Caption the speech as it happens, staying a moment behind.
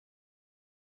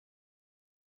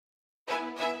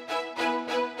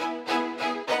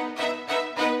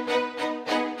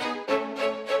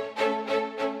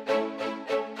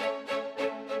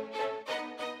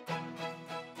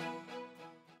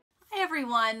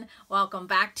everyone. Welcome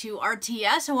back to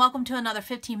RTS and welcome to another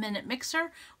 15-minute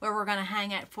mixer where we're going to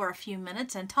hang out for a few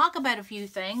minutes and talk about a few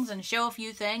things and show a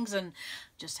few things and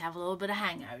just have a little bit of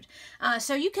hangout.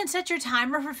 So you can set your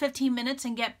timer for 15 minutes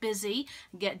and get busy,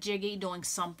 get jiggy doing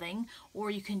something,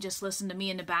 or you can just listen to me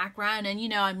in the background. And you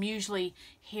know, I'm usually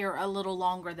here a little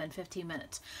longer than 15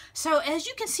 minutes. So as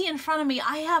you can see in front of me,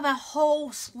 I have a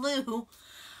whole slew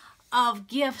of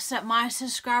gifts that my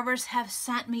subscribers have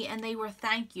sent me, and they were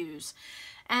thank yous.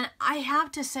 And I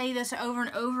have to say this over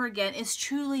and over again, it's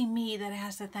truly me that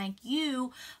has to thank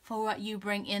you for what you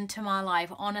bring into my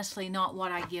life. Honestly, not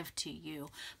what I give to you.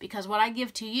 Because what I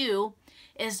give to you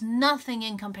is nothing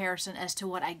in comparison as to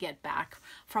what I get back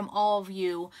from all of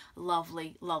you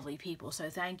lovely, lovely people. So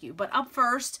thank you. But up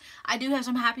first, I do have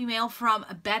some happy mail from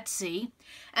Betsy.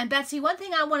 And Betsy, one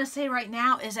thing I want to say right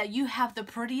now is that you have the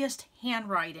prettiest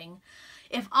handwriting.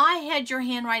 If I had your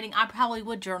handwriting, I probably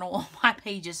would journal all my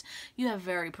pages. You have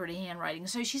very pretty handwriting.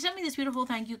 So she sent me this beautiful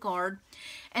thank you card.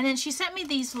 And then she sent me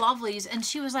these lovelies. And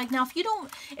she was like, now if you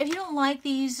don't like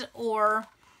these, or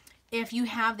if you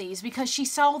have these, because she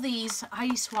saw these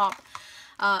Heidi Swap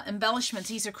embellishments,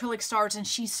 these acrylic stars, and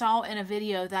she saw in a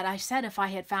video that I said if I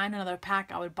had found another pack,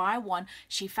 I would buy one.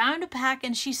 She found a pack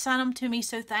and she sent them to me.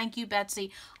 So thank you, Betsy.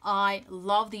 I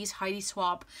love these Heidi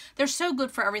Swap. They're so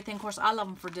good for everything. Of course, I love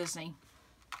them for Disney.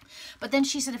 But then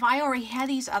she said if I already had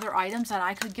these other items that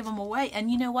I could give them away.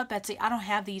 And you know what, Betsy? I don't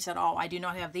have these at all. I do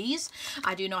not have these.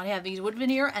 I do not have these wood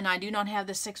veneer. And I do not have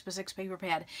the 6x6 paper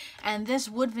pad. And this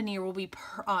wood veneer will be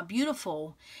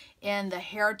beautiful in the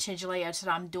heritage layouts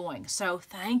that I'm doing. So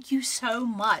thank you so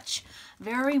much.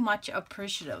 Very much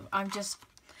appreciative. I'm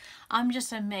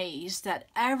just amazed that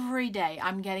every day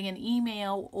I'm getting an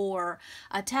email or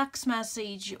a text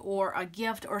message or a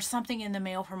gift or something in the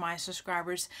mail from my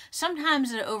subscribers.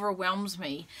 Sometimes it overwhelms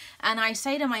me. And I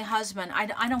say to my husband,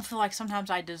 I don't feel like sometimes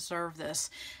I deserve this.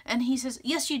 And he says,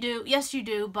 yes, you do. Yes, you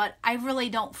do. But I really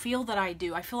don't feel that I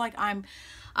do. I feel like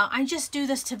I just do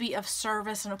this to be of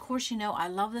service. And of course, you know, I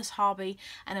love this hobby.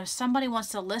 And if somebody wants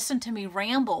to listen to me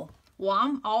ramble, well,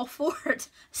 I'm all for it.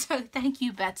 So thank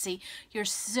you, Betsy. You're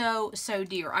so, so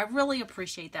dear. I really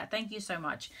appreciate that. Thank you so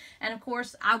much. And of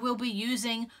course, I will be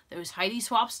using those Heidi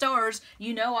Swap stars.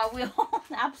 You know I will.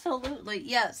 Absolutely.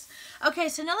 Yes. Okay,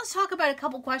 so now let's talk about a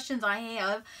couple questions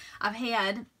I've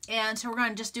had. And so we're going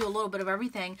to just do a little bit of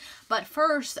everything. But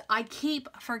first, I keep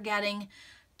forgetting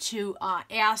to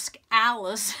ask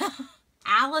Alice...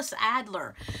 Alice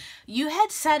Adler, you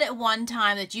had said at one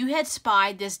time that you had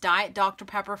spied this Diet Dr.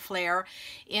 Pepper Flare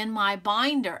in my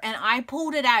binder, and I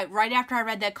pulled it out right after I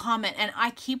read that comment, and I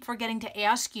keep forgetting to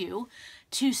ask you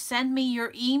to send me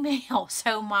your email,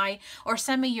 or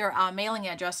send me your mailing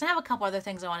address. And I have a couple other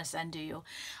things I want to send to you.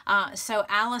 So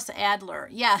Alice Adler,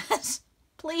 yes.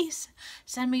 Please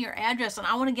send me your address, and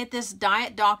I want to get this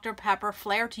Diet Dr. Pepper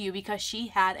Flare to you because she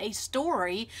had a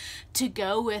story to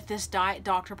go with this Diet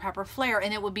Dr. Pepper Flare,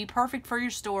 and it would be perfect for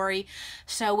your story.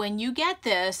 So when you get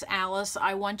this, Alice,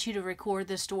 I want you to record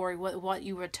the story, what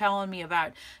you were telling me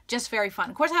about. Just very fun.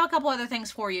 Of course, I have a couple other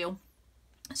things for you.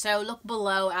 So look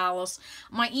below, Alice.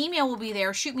 My email will be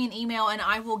there. Shoot me an email and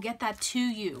I will get that to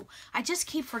you. I just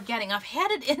keep forgetting. I've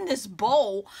had it in this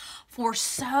bowl for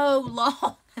so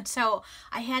long. And so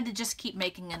I had to just keep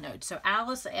making a note. So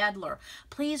Alice Adler,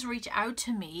 please reach out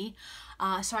to me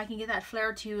so I can get that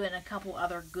flare to you and a couple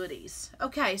other goodies.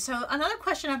 Okay, so another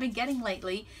question I've been getting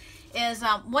lately is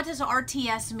what does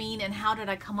RTS mean and how did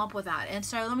I come up with that? And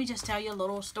so let me just tell you a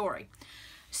little story.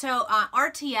 So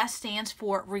RTS stands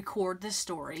for Record the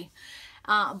Story,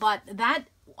 but that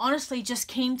honestly just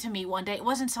came to me one day. It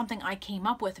wasn't something I came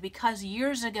up with because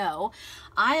years ago,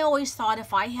 I always thought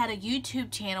if I had a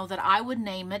YouTube channel that I would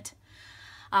name it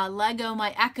Lego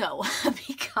My Echo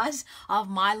because of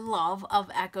my love of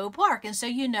Echo Park. And so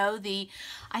you know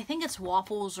I think it's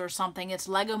Waffles or something, it's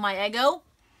Lego My Ego.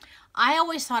 I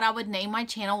always thought I would name my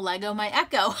channel Lego My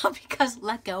Echo because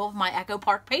let go of my Echo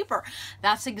Park paper.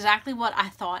 That's exactly what I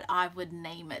thought I would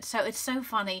name it. So it's so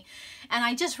funny. And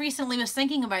I just recently was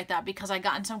thinking about that because I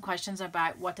gotten some questions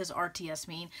about what does RTS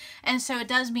mean. And so it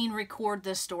does mean record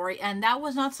this story. And that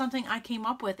was not something I came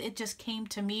up with. It just came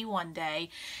to me one day.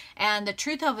 And the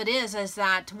truth of it is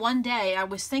that one day I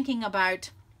was thinking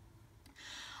about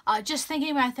just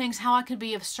thinking about things, how I could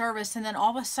be of service, and then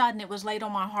all of a sudden it was laid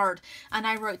on my heart and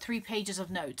I wrote 3 pages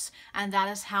of notes, and that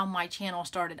is how my channel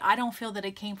started. I don't feel that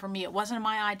it came from me. It wasn't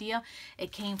my idea.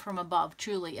 It came from above,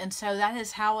 truly. And so that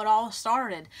is how it all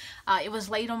started. It was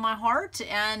laid on my heart,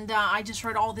 and I just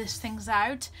wrote all these things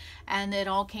out, and it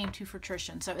all came to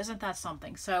fruition. So isn't that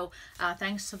something? So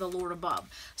thanks to the Lord above.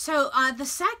 So the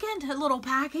second little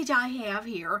package I have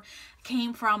here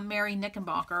came from Mary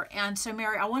Knickenbocker. And so,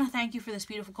 Mary, I want to thank you for this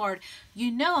beautiful card.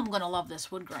 You know I'm going to love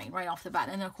this wood grain right off the bat.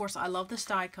 And, of course, I love this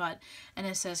die cut. And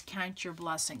it says, count your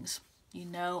blessings. You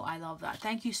know I love that.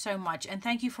 Thank you so much. And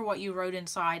thank you for what you wrote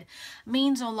inside.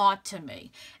 Means a lot to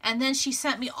me. And then she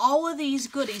sent me all of these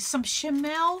goodies. Some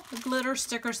Shimelle glitter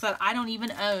stickers that I don't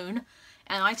even own.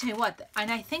 And I tell you what, and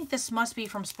I think this must be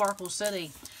from Sparkle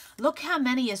City. Look how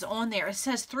many is on there. It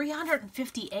says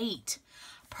 358.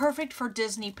 Perfect for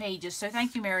Disney pages. So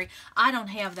thank you, Mary. I don't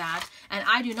have that. And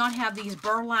I do not have these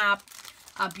burlap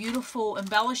beautiful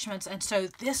embellishments. And so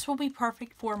this will be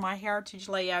perfect for my heritage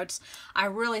layouts. I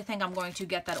really think I'm going to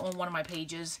get that on one of my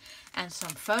pages. And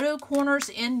some photo corners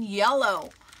in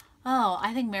yellow. Oh,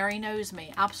 I think Mary knows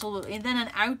me. Absolutely. And then an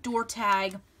outdoor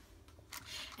tag.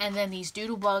 And then these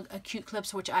Doodlebug cute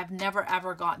clips, which I've never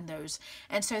ever gotten those.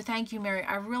 And so thank you, Mary.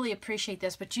 I really appreciate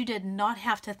this, but you did not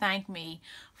have to thank me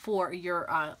for your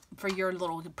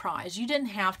little prize. You didn't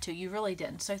have to. You really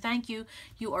didn't. So thank you.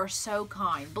 You are so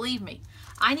kind. Believe me,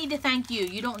 I need to thank you.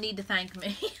 You don't need to thank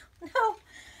me. No.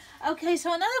 Okay,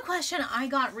 so another question I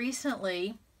got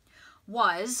recently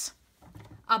was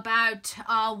about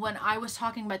when I was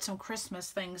talking about some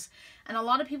Christmas things, and a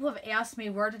lot of people have asked me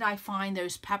where did I find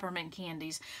those peppermint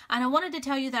candies. And I wanted to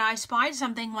tell you that I spied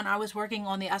something when I was working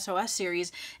on the SOS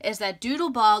series, is that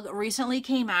Doodlebug recently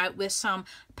came out with some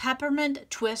peppermint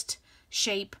twist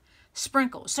shape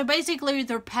sprinkles. So basically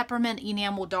they're peppermint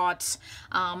enamel dots,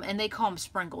 and they call them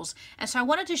sprinkles. And so I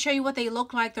wanted to show you what they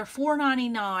look like. They're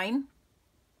 $4.99.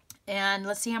 And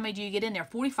let's see how many do you get in there,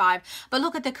 45. But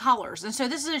look at the colors. And so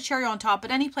this is a cherry on top,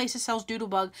 but any place that sells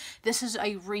Doodlebug, this is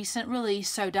a recent release.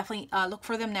 So definitely look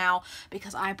for them now,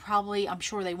 because I'm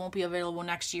sure they won't be available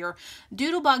next year.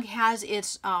 Doodlebug has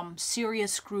its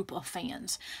serious group of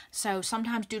fans. So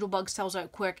sometimes Doodlebug sells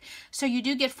out quick. So you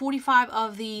do get 45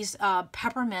 of these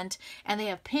peppermint, and they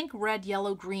have pink, red,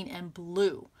 yellow, green, and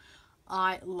blue.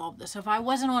 I love this. If I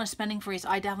wasn't on a spending freeze,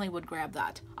 I definitely would grab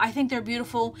that. I think they're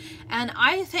beautiful, and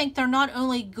I think they're not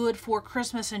only good for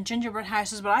Christmas and gingerbread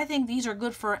houses, but I think these are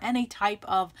good for any type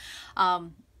of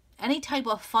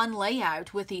fun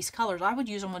layout with these colors. I would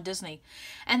use them on Disney.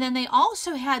 And then they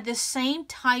also had this same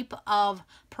type of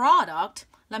product.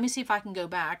 Let me see if I can go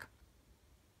back.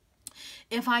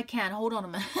 If I can, hold on a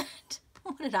minute.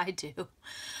 What did I do?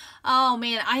 Oh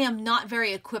man, I am not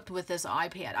very equipped with this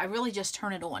iPad. I really just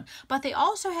turn it on. But they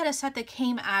also had a set that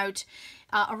came out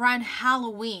around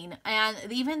Halloween. And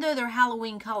even though they're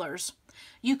Halloween colors,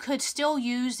 you could still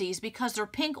use these because they're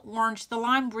pink, orange, the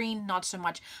lime green, not so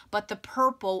much. But the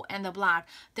purple and the black,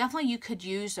 definitely you could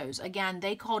use those. Again,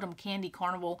 they called them Candy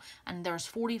Carnival, and there's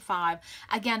 45.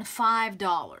 Again,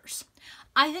 $5.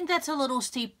 I think that's a little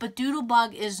steep, but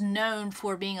Doodlebug is known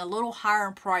for being a little higher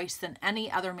in price than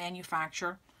any other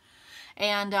manufacturer.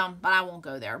 And but I won't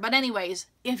go there. But anyways,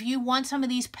 if you want some of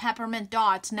these peppermint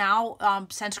dots now,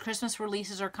 since Christmas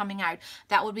releases are coming out,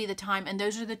 that would be the time. And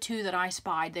those are the two that I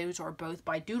spied. Those are both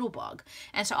by Doodlebug.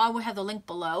 And so I will have the link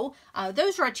below.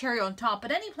 Those are a cherry on top,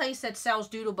 but any place that sells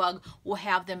Doodlebug will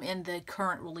have them in the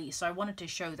current release. So I wanted to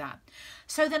show that.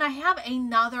 So then I have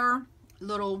another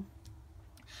little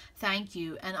thank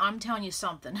you, and I'm telling you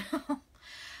something.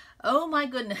 Oh my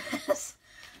goodness.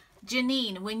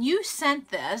 Janine, when you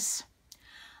sent this,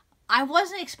 I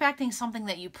wasn't expecting something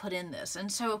that you put in this.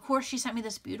 And so, of course, she sent me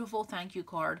this beautiful thank you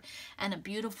card and a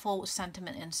beautiful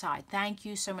sentiment inside. Thank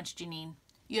you so much, Janine.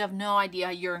 You have no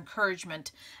idea. Your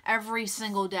encouragement every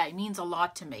single day means a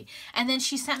lot to me. And then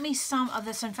she sent me some of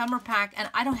this ephemera pack, and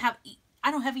I don't have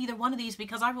either one of these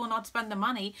because I will not spend the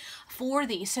money for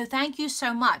these. So thank you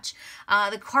so much.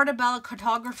 The Cartabella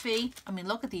cartography. I mean,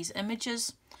 look at these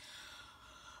images.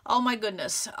 Oh my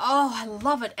goodness. Oh, I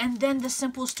love it. And then the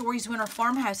Simple Stories Winter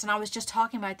Farmhouse. And I was just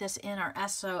talking about this in our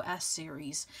SOS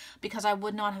series because I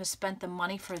would not have spent the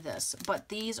money for this. But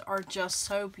these are just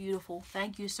so beautiful.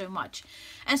 Thank you so much.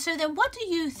 And so then what do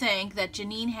you think that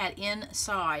Janine had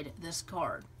inside this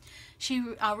card? She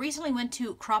recently went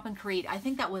to Crop and Create. I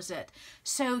think that was it.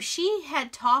 So she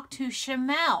had talked to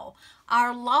Shimelle,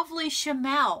 our lovely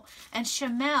Shimelle. And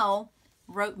Shimelle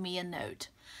wrote me a note.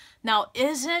 Now,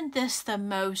 isn't this the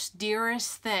most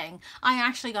dearest thing? I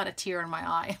actually got a tear in my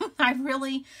eye. I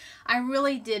really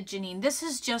did, Janine. This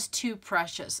is just too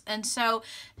precious. And so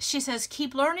she says,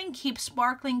 keep learning, keep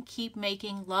sparkling, keep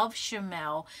making. Love,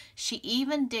 Shimelle. She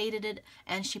even dated it,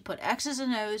 and she put X's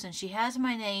and O's, and she has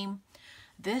my name.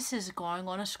 this is going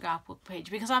on a scrapbook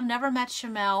page, because I've never met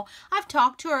Shimelle. I've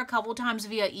talked to her a couple times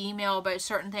via email about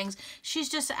certain things. She's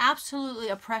just absolutely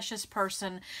a precious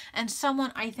person, and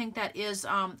someone I think that is,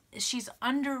 she's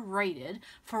underrated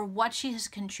for what she has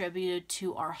contributed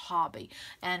to our hobby,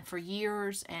 and for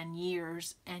years and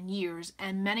years and years,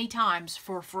 and many times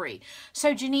for free.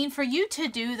 So Janine, for you to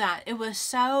do that, it was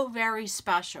so very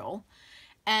special,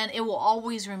 and it will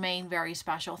always remain very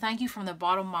special. Thank you from the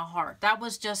bottom of my heart. That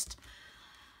was just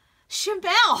Shimelle.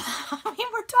 I mean,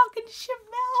 we're talking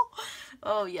Shimelle.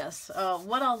 Oh, yes.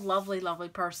 What a lovely, lovely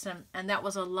person. And that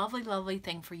was a lovely, lovely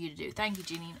thing for you to do. Thank you,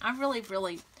 Janine. I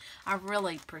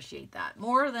really appreciate that.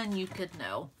 More than you could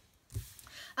know.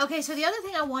 Okay, so the other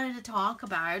thing I wanted to talk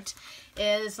about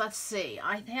is, let's see,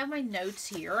 I have my notes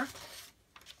here,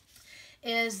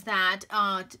 is that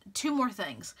two more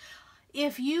things.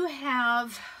 If you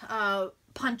have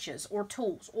punches or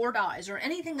tools or dies or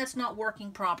anything that's not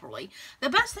working properly, the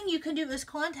best thing you can do is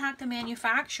contact the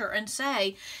manufacturer and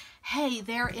say, hey,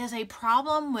 there is a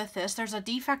problem with this. There's a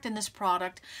defect in this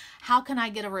product. How can I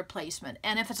get a replacement?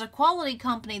 And if it's a quality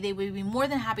company, they would be more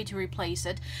than happy to replace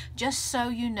it, just so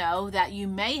you know that you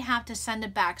may have to send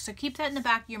it back. So keep that in the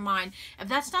back of your mind. If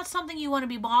that's not something you want to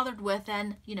be bothered with,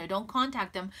 then, you know, don't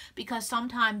contact them, because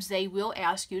sometimes they will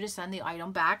ask you to send the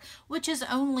item back, which is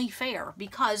only fair,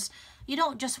 because you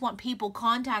don't just want people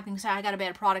contacting, say, I got a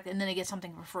bad product, and then they get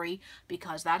something for free,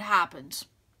 because that happens.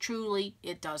 Truly,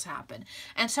 it does happen.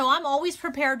 And so I'm always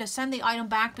prepared to send the item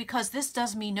back, because this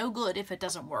does me no good if it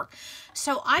doesn't work.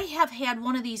 So I have had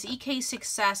one of these EK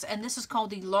Success, and this is called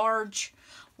the large,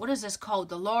 what is this called?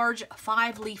 The large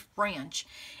 5-leaf branch.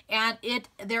 And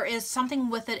there is something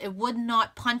with it. It would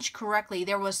not punch correctly.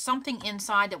 There was something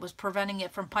inside that was preventing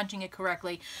it from punching it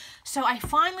correctly. So I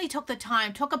finally took the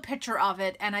time, took a picture of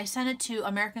it, and I sent it to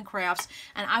American Crafts,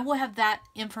 and I will have that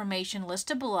information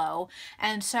listed below.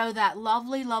 And so that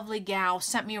lovely, lovely gal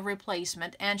sent me a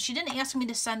replacement, and she didn't ask me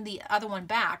to send the other one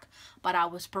back, but I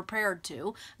was prepared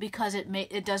to, because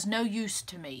it does no use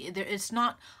to me. It's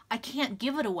not, I can't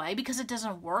give it away because it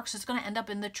doesn't work, so it's going to end up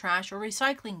in the trash or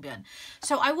recycling bin.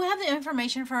 So I will have the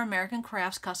information for American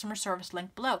Crafts customer service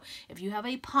linked below. If you have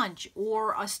a punch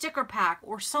or a sticker pack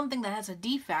or something that has a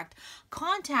defect,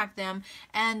 contact them,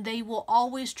 and they will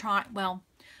always try, well,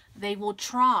 they will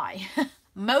try.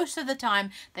 Most of the time,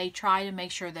 they try to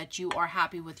make sure that you are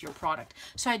happy with your product.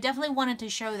 So I definitely wanted to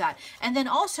show that. And then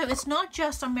also, it's not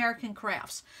just American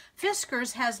Crafts.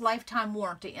 Fiskars has lifetime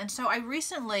warranty. And so I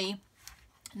recently,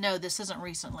 no, this isn't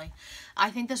recently, I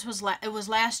think this was, it was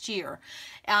last year,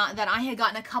 that I had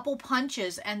gotten a couple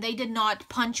punches, and they did not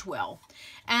punch well.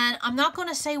 And I'm not going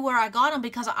to say where I got them,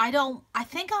 because I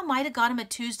think I might have got them at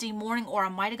Tuesday morning, or I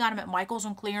might have got them at Michael's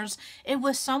on clearance. It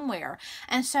was somewhere.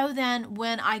 And so then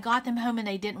when I got them home and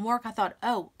they didn't work, I thought,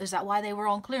 oh, is that why they were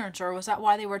on clearance, or was that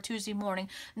why they were Tuesday morning?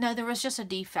 No, there was just a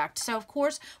defect. So of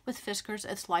course, with Fiskars,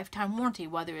 it's lifetime warranty,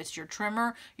 whether it's your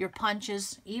trimmer, your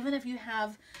punches, even if you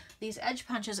have these edge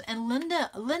punches. And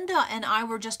Linda and I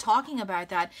were just talking about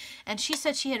that, and she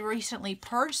said she had recently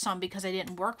purged some because they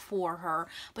didn't work for her.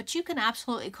 But you can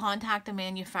absolutely contact the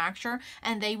manufacturer,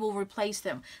 and they will replace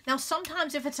them. Now,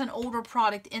 sometimes if it's an older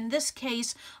product, in this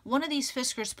case, one of these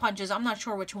Fiskars punches, I'm not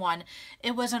sure which one,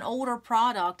 it was an older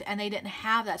product, and they didn't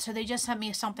have that. So they just sent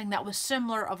me something that was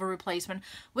similar of a replacement,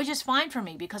 which is fine for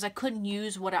me, because I couldn't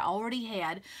use what I already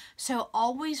had. So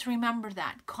always remember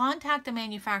that. Contact the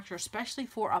manufacturer, especially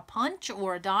for a punch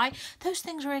or a die. Those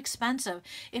things are expensive.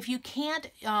 If you can't,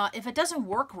 if it doesn't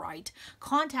work right,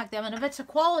 contact them. And if it's a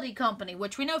quality company,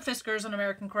 which we know Fiskars and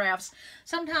American Crafts,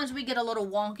 sometimes we get a little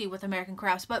wonky with American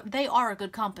Crafts, but they are a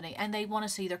good company, and they want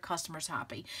to see their customers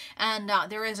happy. And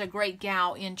there is a great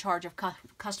gal in charge of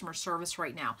customer service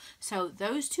right now. So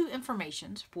those two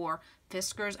informations for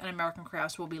Fiskars and American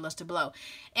Crafts will be listed below.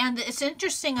 And it's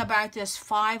interesting about this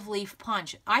 5-leaf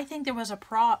punch. I think there was a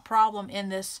problem in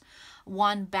this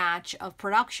one batch of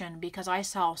production, because I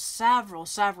saw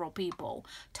several people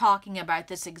talking about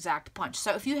this exact punch.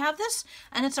 So if you have this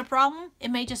and it's a problem,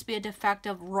 it may just be a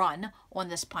defective run on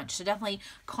this punch. So definitely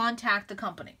contact the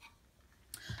company.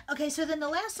 Okay, so then the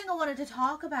last thing I wanted to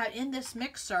talk about in this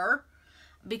mixer,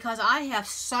 because I have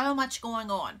so much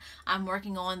going on. I'm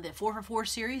working on the 4for4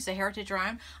 series, the Heritage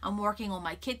Round. I'm working on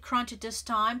my Kid Crunch at this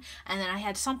time. And then I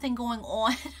had something going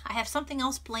on. I have something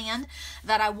else planned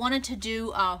that I wanted to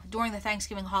do during the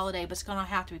Thanksgiving holiday, but it's going to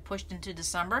have to be pushed into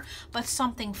December. But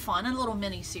something fun, a little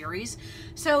mini series.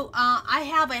 So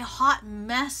I have a hot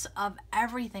mess of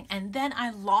everything. And then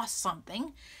I lost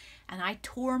something, and I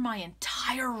tore my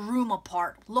entire room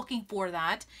apart looking for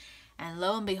that. And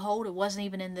lo and behold, it wasn't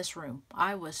even in this room.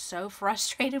 I was so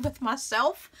frustrated with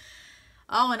myself.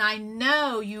 Oh, and I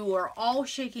know you are all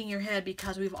shaking your head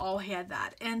because we've all had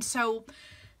that. And so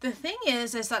the thing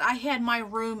is that I had my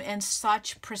room in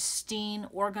such pristine,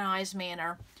 organized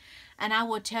manner. And I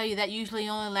will tell you that usually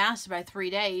only lasts about 3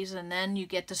 days. And then you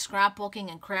get to scrapbooking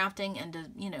and crafting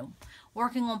and, you know,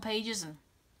 working on pages. And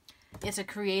it's a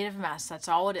creative mess. That's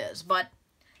all it is. But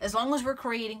as long as we're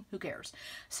creating, who cares?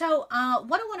 So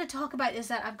what I want to talk about is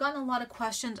that I've gotten a lot of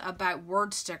questions about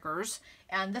word stickers.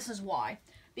 And this is why.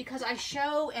 Because I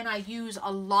show and I use a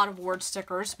lot of word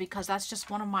stickers because that's just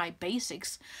one of my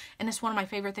basics and it's one of my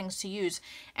favorite things to use.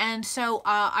 And so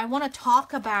I want to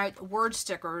talk about word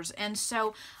stickers. And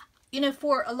so, you know,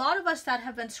 for a lot of us that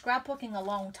have been scrapbooking a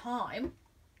long time,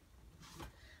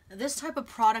 this type of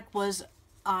product was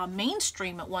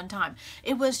mainstream at one time.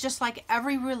 It was just like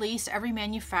every release, every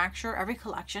manufacturer, every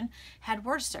collection had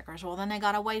word stickers. Well, then they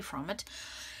got away from it.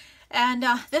 And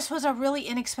this was a really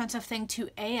inexpensive thing to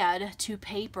add to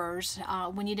papers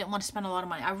when you didn't want to spend a lot of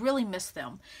money. I really miss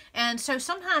them. And so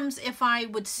sometimes if I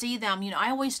would see them, you know,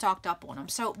 I always stocked up on them.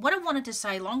 So what I wanted to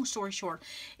say, long story short,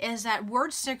 is that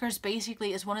word stickers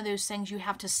basically is one of those things you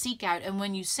have to seek out. And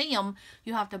when you see them,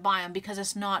 you have to buy them because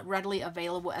it's not readily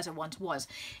available as it once was.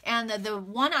 And the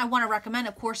one I want to recommend,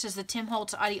 of course, is the Tim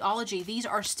Holtz Ideology. These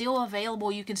are still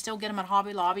available. You can still get them at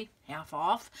Hobby Lobby, half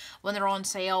off when they're on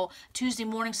sale. Tuesday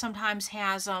Morning sometimes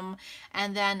has them,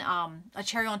 and then a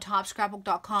cherry on top,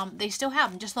 scrapbook.com, they still have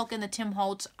them. Just look in the Tim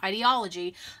Holtz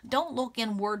Ideology. Don't look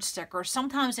in word stickers.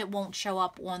 Sometimes it won't show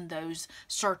up on those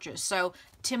searches. So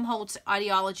Tim Holtz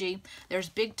Ideology, there's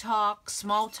big talk,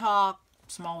 small talk,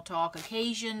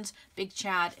 occasions, big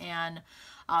chat, and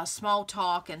small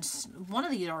talk, and one of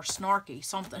these are snarky,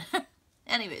 something.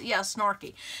 Anyway, yeah,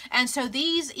 snarky. And so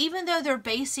these, even though they're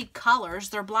basic colors,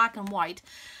 they're black and white,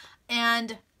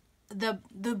 and the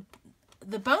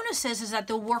bonus is that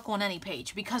they'll work on any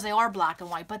page because they are black and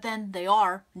white, but then they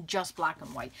are just black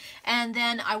and white. And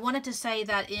then I wanted to say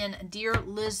that in Dear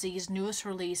Lizzie's newest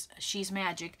release, She's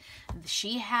Magic,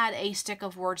 she had a stick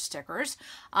of word stickers,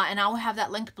 and I will have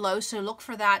that linked below, so look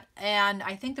for that. And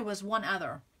I think there was one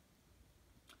other.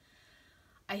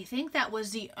 I think that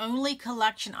was the only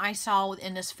collection I saw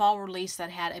in this fall release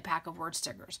that had a pack of word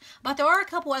stickers. But there are a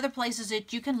couple other places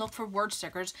that you can look for word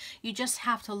stickers. You just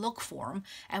have to look for them.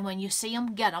 And when you see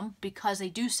them, get them because they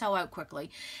do sell out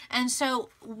quickly. And so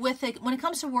with it, when it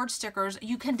comes to word stickers,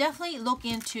 you can definitely look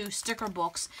into sticker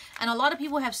books. And a lot of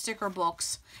people have sticker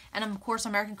books. And of course,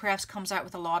 American Crafts comes out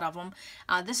with a lot of them.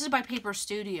 This is by Paper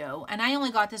Studio. And I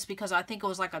only got this because I think it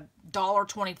was like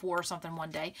 $1.24 or something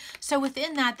one day. So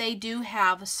within that, they do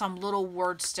have some little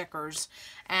word stickers,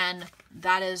 and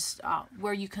that is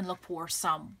where you can look for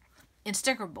some in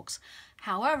sticker books.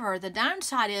 However, the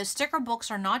downside is sticker books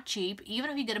are not cheap.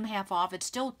 Even if you get them half off, it's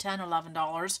still $10,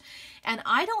 $11. And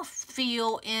I don't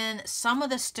feel in some of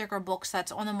the sticker books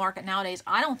that's on the market nowadays,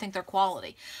 I don't think they're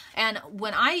quality. And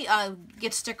when I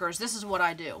get stickers, this is what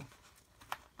I do.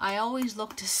 I always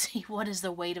look to see what is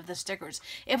the weight of the stickers.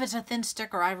 If it's a thin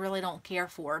sticker, I really don't care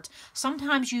for it.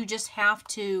 Sometimes you just have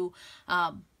to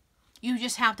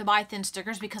buy thin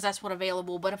stickers because that's what's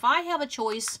available. But if I have a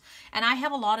choice, and I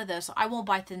have a lot of this, I won't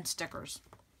buy thin stickers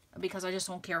because I just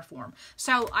don't care for them.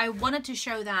 So I wanted to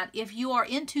show that if you are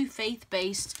into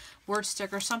faith-based word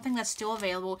stickers, something that's still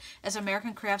available, as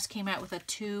American Crafts came out with a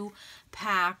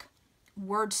 2-pack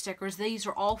word stickers. These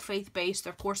are all faith-based.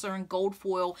 Of course, they're in gold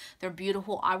foil. They're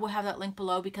beautiful. I will have that link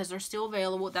below because they're still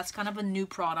available. That's kind of a new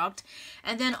product.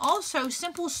 And then also,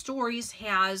 Simple Stories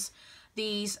has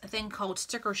these thing called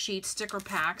sticker sheets, sticker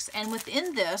packs. And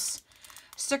within this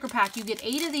sticker pack, you get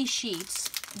 8 of these sheets.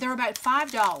 They're about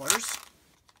 $5.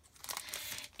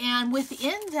 And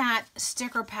within that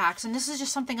sticker packs, and this is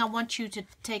just something I want you to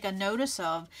take a notice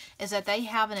of, is that they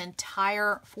have an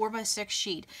entire 4x6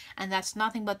 sheet. And that's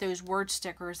nothing but those word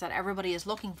stickers that everybody is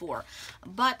looking for.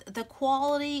 But the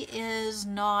quality is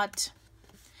not...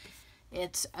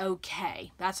 It's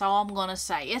okay. That's all I'm going to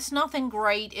say. It's nothing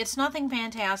great. It's nothing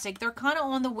fantastic. They're kind of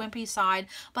on the wimpy side,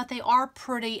 but they are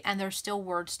pretty and they're still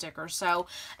word stickers. So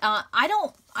I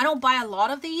don't buy a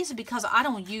lot of these because I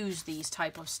don't use these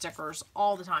type of stickers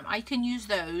all the time. I can use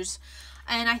those.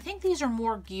 And I think these are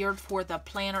more geared for the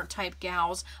planner type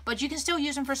gals, but you can still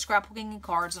use them for scrapbooking and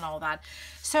cards and all that.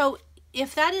 So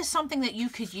if that is something that you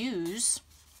could use,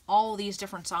 all these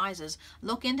different sizes,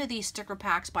 look into these sticker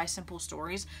packs by Simple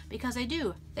Stories because they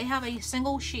do. They have a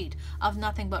single sheet of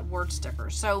nothing but word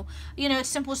stickers. So, you know, it's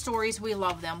Simple Stories. We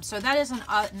love them. So that is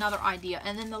another idea.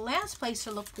 And then the last place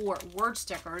to look for word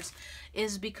stickers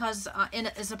is because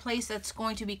is a place that's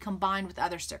going to be combined with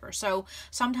other stickers. So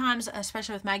sometimes,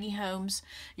 especially with Maggie Holmes,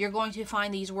 you're going to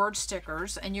find these word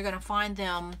stickers and you're going to find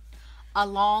them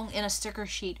along in a sticker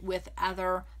sheet with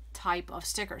other type of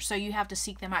stickers, so you have to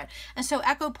seek them out. And so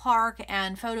Echo Park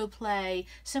and Photo Play,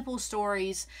 Simple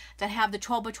Stories that have the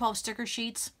 12 by 12 sticker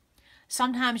sheets,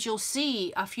 sometimes you'll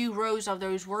see a few rows of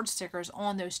those word stickers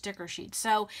on those sticker sheets.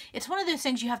 So it's one of those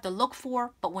things you have to look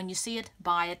for, but when you see it,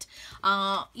 buy it.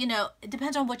 You know, it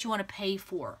depends on what you want to pay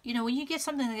for. You know, when you get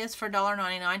something like this for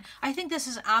 $1.99, I think this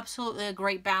is absolutely a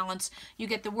great balance. You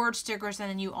get the word stickers, and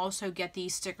then you also get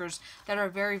these stickers that are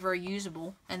very, very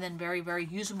usable, and then very, very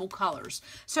usable colors.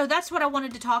 So that's what I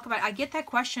wanted to talk about. I get that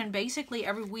question basically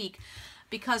every week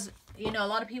because, you know, a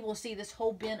lot of people see this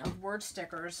whole bin of word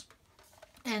stickers.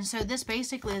 And so this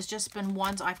basically has just been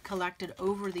ones I've collected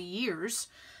over the years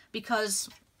because,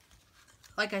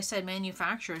 like I said,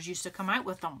 manufacturers used to come out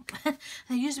with them.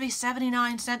 They used to be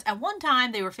 79 cents. At one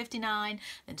time, they were 59,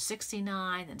 then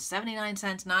 69, then 79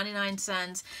 cents, 99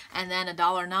 cents, and then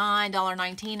 $1.09,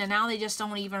 $1.19, and now they just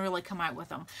don't even really come out with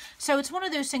them. So it's one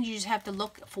of those things you just have to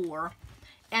look for.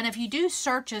 And if you do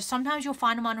searches, sometimes you'll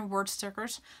find them under word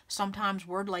stickers, sometimes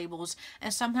word labels,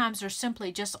 and sometimes they're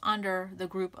simply just under the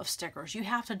group of stickers. You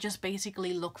have to just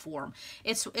basically look for them.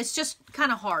 It's just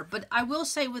kind of hard. But I will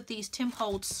say with these Tim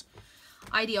Holtz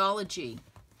Ideology,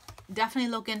 definitely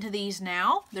look into these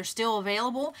now. They're still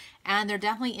available, and they're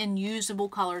definitely in usable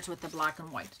colors with the black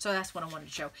and white. So that's what I wanted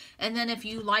to show. And then if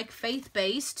you like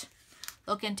faith-based,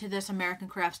 look into this American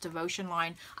Crafts Devotion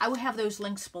line. I will have those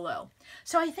links below.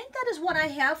 So I think that is what I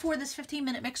have for this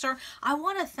 15-minute mixer. I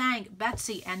want to thank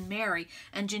Betsy and Mary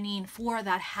and Janine for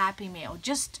that Happy Mail.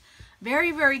 Just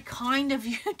very, very kind of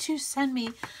you to send me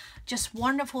just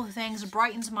wonderful things,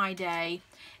 brightens my day,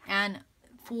 and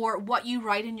for what you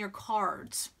write in your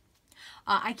cards.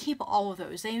 I keep all of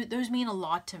those. Those mean a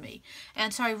lot to me.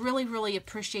 And so I really, really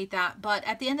appreciate that. But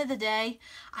at the end of the day,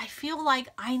 I feel like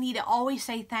I need to always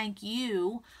say thank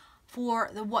you for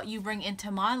what you bring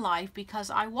into my life, because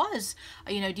I was,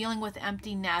 you know, dealing with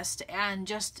empty nest and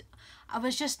I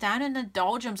was just down in the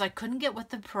doldrums. I couldn't get with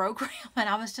the program, and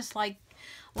I was just like,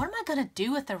 what am I going to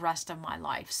do with the rest of my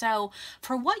life? So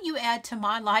for what you add to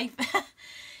my life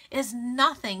is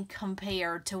nothing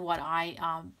compared to what I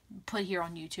put here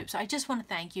on YouTube. So I just want to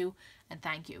thank you and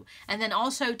thank you. And then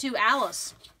also to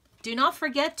Alice, do not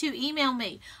forget to email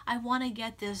me. I want to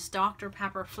get this Dr.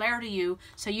 Pepper flair to you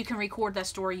so you can record that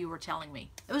story you were telling me.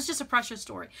 It was just a precious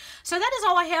story. So that is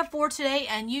all I have for today.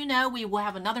 And you know, we will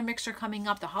have another mixer coming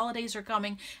up. The holidays are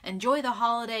coming. Enjoy the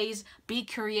holidays. Be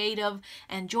creative.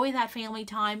 Enjoy that family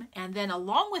time. And then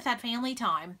along with that family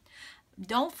time,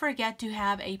 don't forget to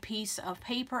have a piece of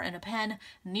paper and a pen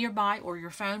nearby, or your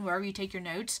phone, wherever you take your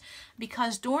notes,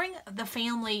 because during the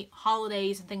family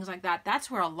holidays and things like that,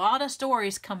 that's where a lot of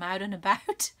stories come out and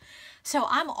about. So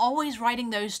I'm always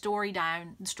writing those stories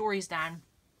down.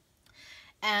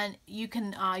 And you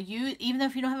can use, even though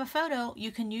if you don't have a photo, you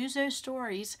can use those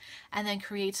stories and then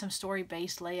create some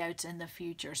story-based layouts in the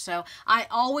future. So I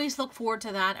always look forward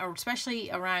to that, or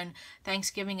especially around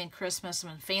Thanksgiving and Christmas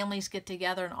when families get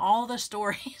together and all the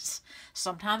stories,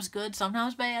 sometimes good,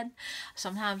 sometimes bad,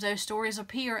 sometimes those stories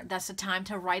appear. That's the time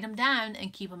to write them down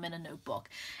and keep them in a notebook.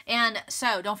 And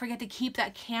so don't forget to keep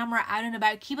that camera out and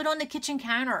about. Keep it on the kitchen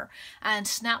counter and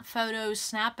snap photos,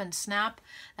 snap and snap.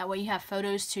 That way you have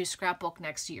photos to scrapbook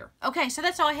next year. Okay, so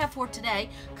that's all I have for today.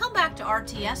 Come back to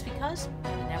RTS because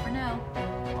you never know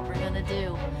what we're going to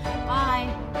do.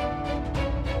 Bye.